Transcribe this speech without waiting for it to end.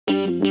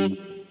Crip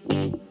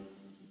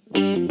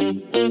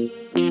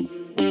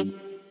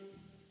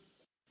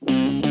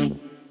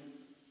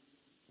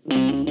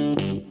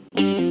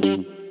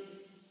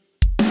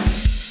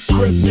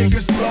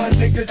niggas, blood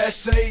niggas,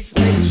 essays,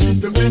 Asian,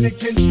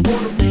 Dominicans,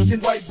 Puerto Rican,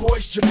 white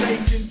boys,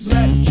 Jamaicans,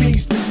 Latin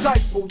kings,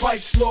 disciple,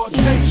 rights, laws,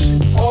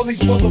 nations. All these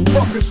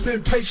motherfuckers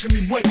been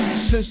patiently waiting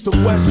since the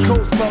West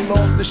Coast fell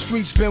off. The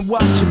streets been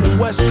watching, the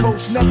West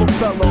Coast never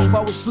fell off.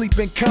 I was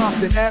sleeping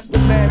Compton,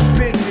 aftermath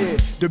been here.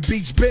 The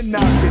beats been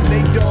knocking,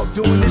 they dog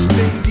doing this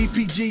thing,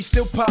 DPG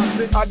still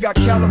popping. I got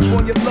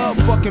California love,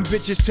 fucking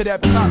bitches to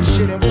that pop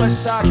shit, and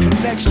Westside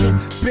connection,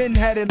 been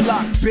had it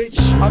locked, bitch.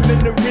 I'm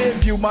in the rear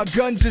view, my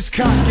guns is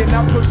cocking.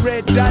 I put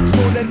red dots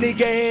on a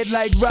nigga head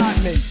like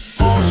Rodman.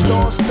 All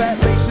stars, fat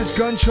laces,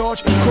 gun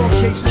charge, court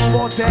cases,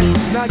 fought that.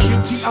 Not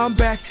guilty, I'm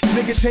back.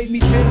 Niggas hate me,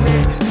 been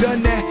there,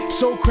 done that.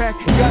 So crack,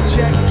 got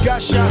jacked,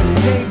 got shot,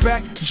 came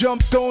back,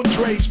 jumped on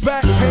Dre's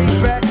back, paid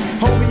back.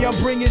 Homie, I'm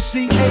bringing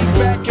CA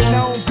back, and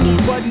I don't do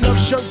button-up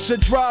shirts or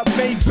drive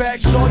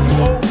Maybachs. All you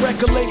old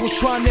record labels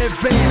trying to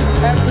advance.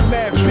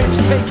 Aftermath, bitch,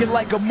 take it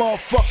like a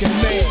motherfucking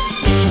man.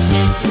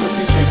 If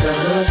you take a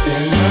look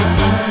in my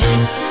eyes,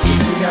 you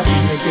see I be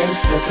the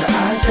gangster till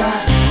I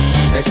die.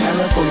 That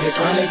California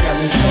chronic got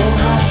me so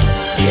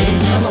high.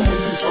 Can't tell them where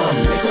you from,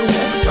 nigga,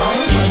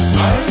 Westside,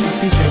 Westside.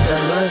 If you take a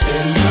look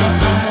in my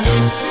eyes,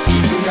 you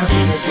see I be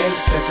the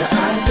gangster till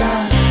I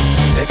die.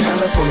 That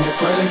California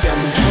chronic got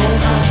me so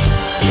high.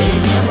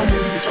 Can't tell them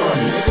where you from,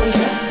 nigga,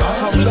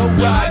 Westside. I'm low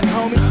riding,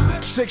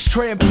 homie, 6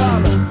 tray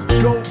Impala,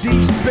 gold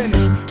D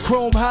spinning,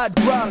 chrome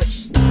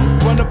hydraulics.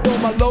 Run up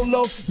on my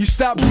Lolo, you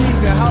stop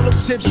breathing. Hollow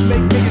tips make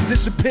niggas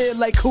disappear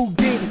like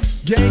Houdini.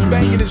 Gang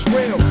banging is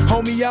real,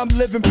 homie, I'm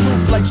living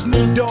proof like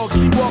Snoop Dogg.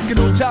 See walking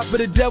on top of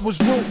the devil's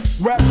roof.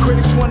 Rap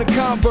critics wanna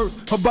converse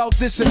about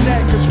this and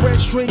that, cause red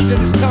strings in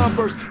his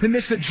Converse, and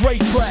it's a Dre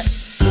track.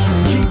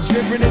 Keep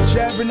jibbering and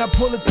jabbering, I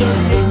pull a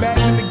 38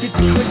 Magnum and get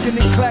to clicking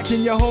and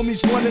clacking. Your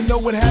homies wanna know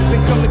what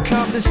happened, come to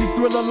Compton, see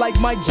Thriller like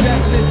Mike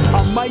Jackson.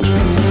 I might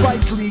be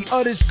Spike Lee,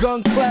 others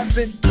gun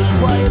clapping.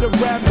 Prior to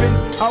rapping,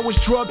 I was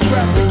drug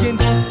trafficking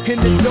in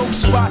the dope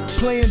spot,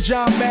 playing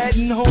John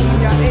Madden,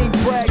 homie, I ain't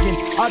bragging.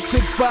 I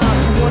took 5,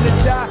 you wanna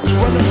die?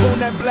 Run up on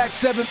that black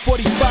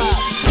 745.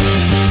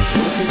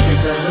 If you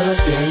take a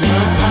look in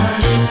my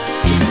eyes,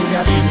 you see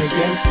I be the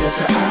gangster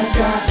till I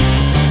die.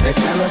 That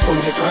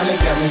California chronic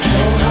got me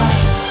so high.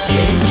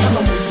 Can't tell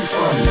them where you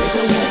from,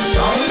 nigga,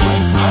 Westside,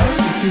 Westside.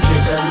 If you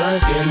take a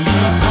look in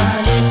my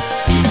eyes,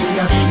 you see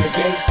I be the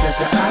gangster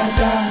till I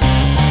die.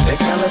 That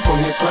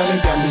California chronic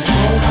got me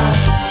so high.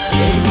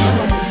 Can't tell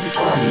them where you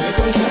from,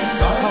 nigga,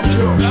 Westside.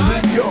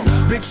 New York,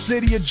 big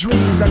city of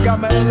dreams. I got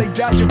my LA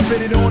Dodger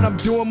fitted on, I'm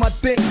doing my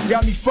thing.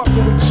 Got me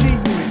fucking with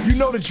G-Unit. You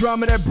know the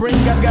drama that bring.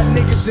 I got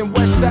niggas in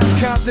Westside,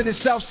 Compton, and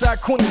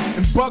Southside Queens.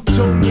 And Buck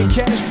told me in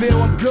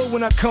Cashville I'm good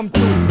when I come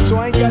through. So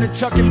I ain't gotta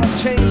tuck in my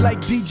chain like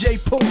DJ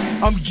Pooh.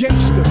 I'm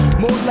gangster,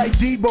 more like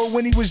Debo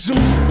when he was Zeus.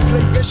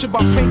 Play Bishop,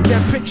 I paint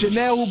that picture,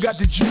 now who got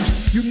the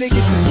juice? You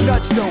niggas is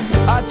nuts though,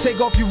 I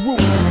take off your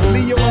roof.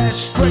 Leave your ass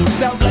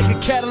stretched out like a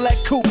Cadillac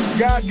coupe.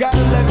 God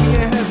gotta let me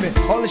in heaven,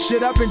 all the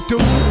shit I've been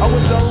through. I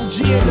was an OG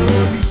in the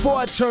hood before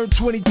I turned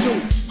 22.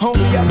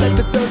 Homie, I let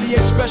the 38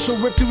 special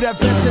rip through that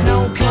vest, and I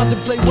don't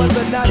contemplate whether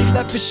or not he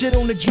left his shit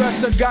on the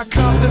dresser. Got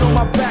Compton on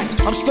my back,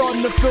 I'm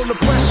starting to feel the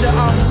pressure.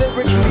 I'm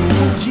lyrically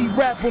OG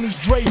rap on these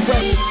Dre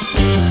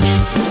records.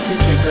 If you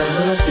take a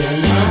look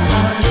in my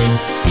eyes,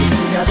 you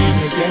see I be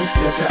the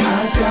gangster till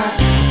I die.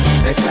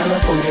 That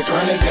California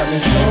chronic got me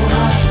so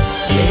high.